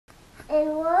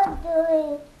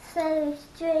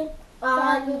sillystring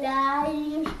on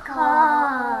Daddy's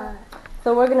car.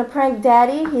 So we're going to prank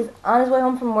Daddy. He's on his way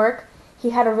home from work. He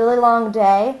had a really long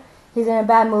day. He's in a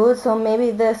bad mood, so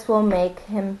maybe this will make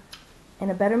him in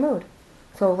a better mood.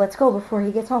 So let's go before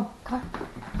he gets home. Come on.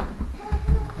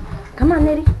 Come on,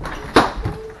 Nitty.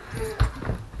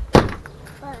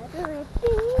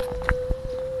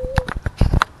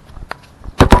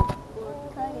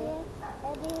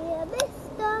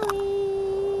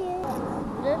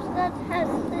 Just gonna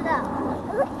test it out.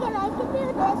 Look at, I can do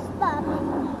this, Mommy.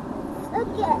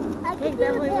 Look at, I can do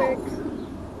this. Works.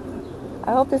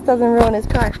 I hope this doesn't ruin his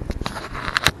car.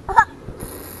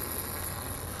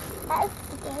 That's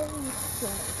very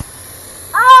scary.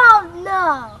 Oh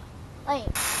no! Wait.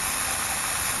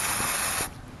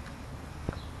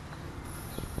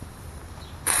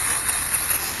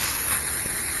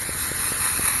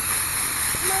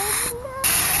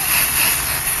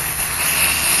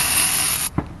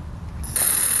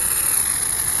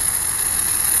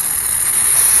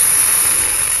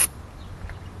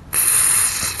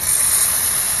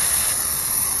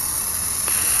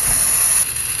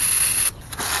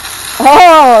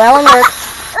 Oh, that one works.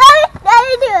 Let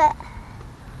me do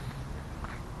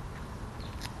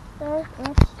it.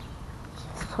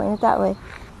 Just point it that way.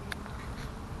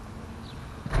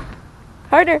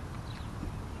 Harder.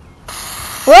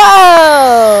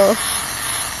 Whoa!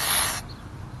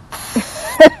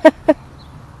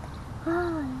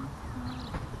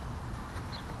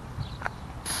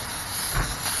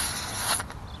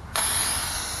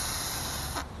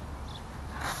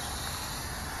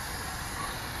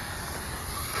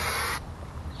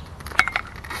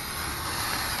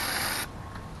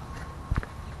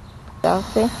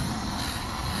 See?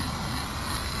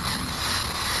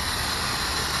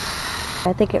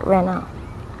 I think it ran out.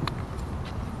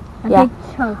 Yeah.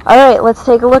 Alright, let's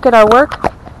take a look at our work.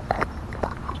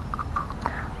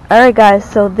 Alright guys,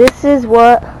 so this is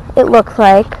what it looks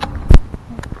like.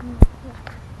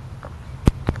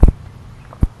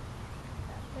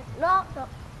 No.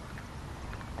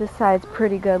 This side's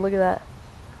pretty good, look at that.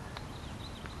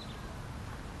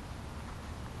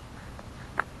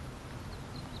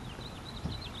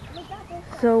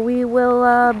 So we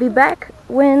will be back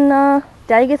when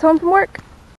Daddy gets home from work.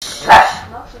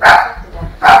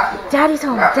 Daddy's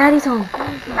home. Daddy's home.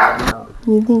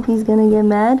 You think he's gonna get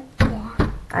mad? Yeah.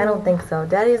 I don't think so.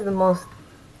 Daddy's the most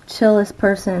chillest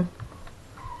person.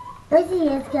 I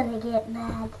think he's gonna get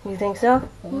mad. You think so?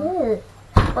 Yeah.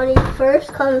 When he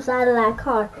first comes out of that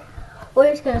car, or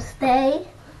he's gonna stay,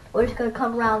 or he's gonna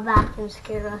come around back and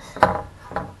scare us.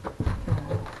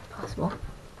 Possible.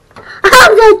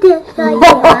 I'm going to show you. I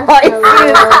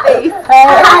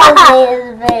see his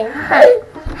face.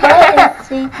 I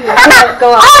see his face. Go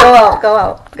out, go out, go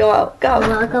out, go out, go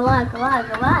out. Come on.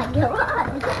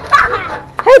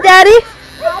 Hey, Daddy.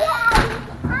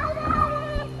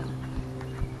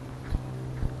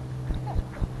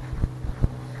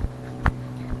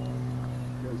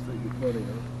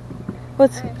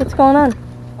 What's going on?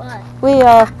 What? We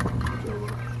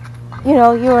you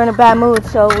know, you were in a bad mood,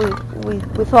 so we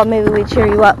thought maybe we'd cheer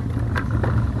you up.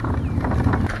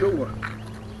 Good one.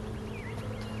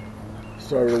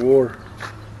 Started a war.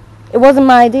 It wasn't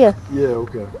my idea. Yeah,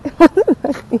 okay.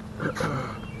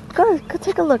 Go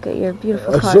take a look at your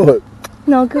beautiful car. I saw it.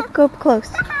 No, go up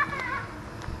close.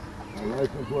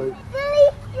 License plate.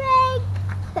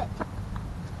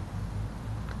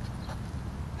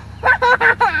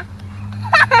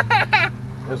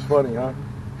 That's funny, huh?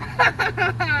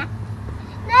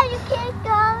 Now you can't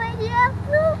go in your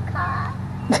blue car.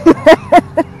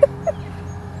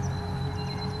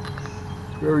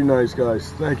 Very nice,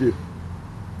 guys. Thank you.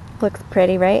 Looks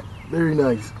pretty, right? Very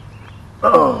nice.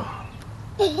 Oh.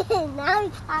 Now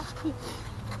he's happy.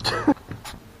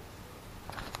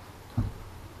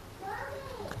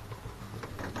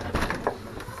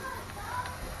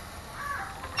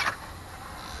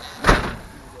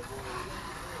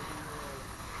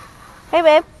 Hey,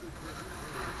 babe.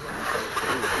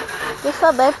 What's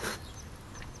up, babe?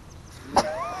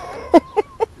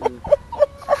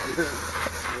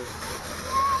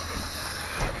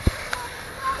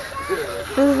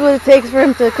 This is what it takes for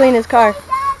him to clean his car.